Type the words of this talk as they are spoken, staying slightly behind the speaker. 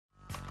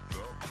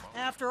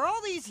After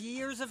all these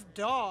years of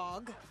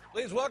Dogg,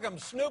 Please welcome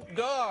Snoop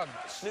Dogg.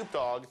 Snoop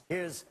Dogg.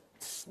 Here's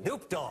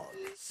Snoop Dogg.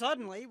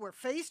 suddenly we're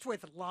faced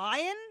with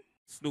Lion?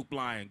 Snoop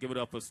Lion. Give it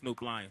up for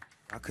Snoop Lion.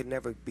 I could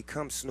never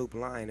become Snoop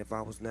Lion if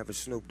I was never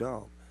Snoop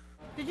Dogg.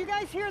 Did you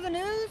guys hear the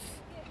news?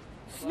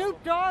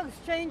 Snoop Dogg's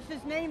changed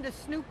his name to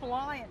Snoop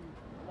Lion.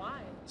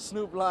 Why?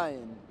 Snoop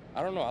Lion.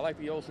 I don't know. I like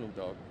the old Snoop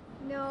Dogg.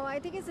 No, I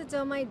think it's a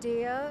dumb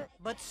idea.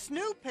 But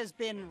Snoop has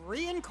been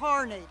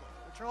reincarnated,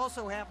 which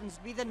also happens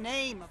to be the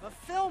name of a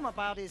film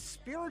about his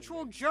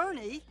spiritual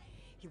journey.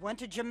 He went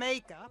to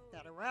Jamaica.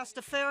 At a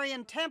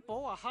Rastafarian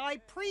temple, a high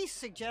priest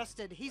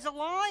suggested he's a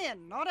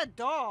lion, not a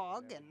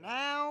dog, and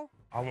now...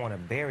 I want to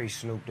bury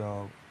Snoop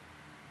Dogg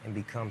and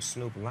become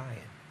Snoop Lion.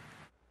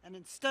 And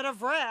instead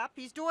of rap,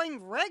 he's doing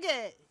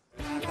reggae.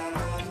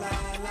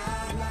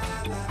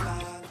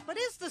 But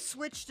is the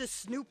switch to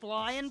Snoop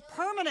Lion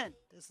permanent?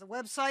 As the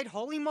website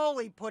Holy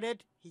Moly put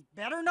it, he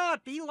better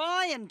not be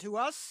lying to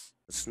us.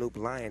 Snoop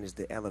Lion is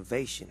the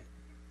elevation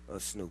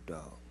of Snoop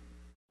Dogg.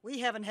 We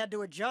haven't had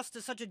to adjust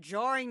to such a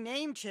jarring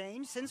name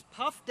change since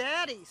Puff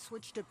Daddy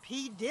switched to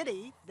P.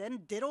 Diddy,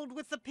 then diddled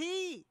with the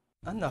P.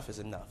 Enough is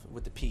enough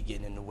with the P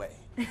getting in the way.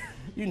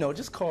 You know,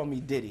 just call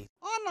me Diddy.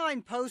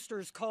 Online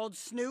posters called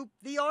Snoop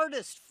the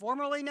artist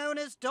formerly known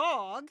as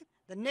Dogg.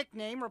 The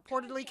nickname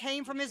reportedly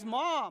came from his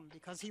mom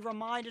because he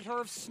reminded her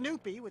of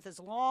Snoopy with his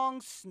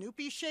long,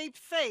 Snoopy-shaped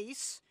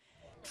face.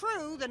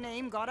 True, the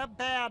name got a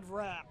bad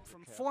rap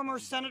from former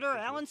Senator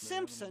Alan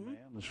Simpson.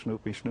 The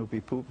Snoopy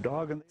poop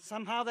dog.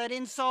 Somehow that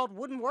insult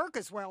wouldn't work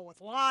as well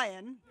with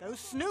Lion, though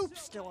Snoop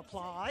still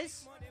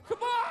applies. Come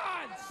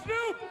on,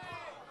 Snoop!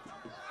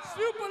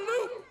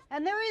 Snoop-a-loop!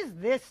 And there is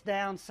this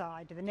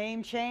downside to the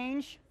name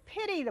change.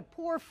 Pity the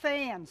poor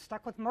fans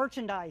stuck with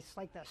merchandise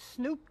like the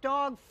Snoop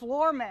Dogg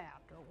floor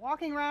mat or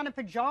walking around in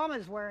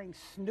pajamas wearing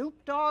Snoop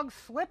Dogg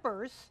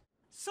slippers.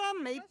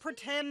 Some may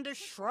pretend to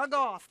shrug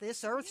off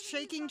this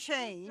earth-shaking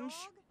change.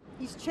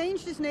 He's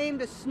changed his name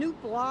to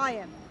Snoop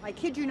Lion. I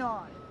kid you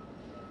not.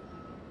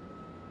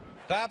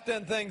 Top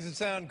 10 things that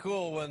sound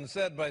cool when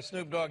said by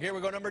Snoop Dogg. Here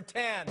we go, number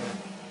 10.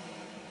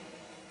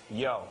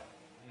 Yo.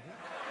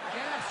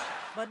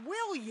 But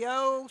will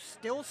yo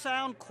still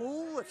sound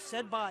cool if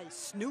said by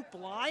Snoop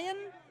Lion?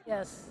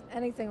 Yes,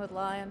 anything with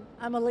lion.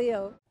 I'm a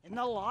Leo. In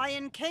the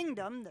Lion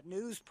Kingdom, the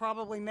news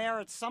probably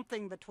merits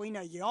something between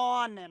a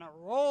yawn and a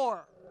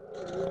roar.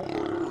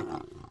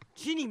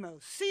 Jeannie Mo,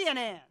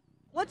 CNN.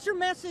 What's your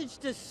message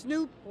to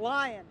Snoop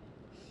Lion?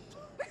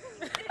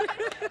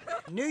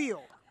 New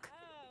York.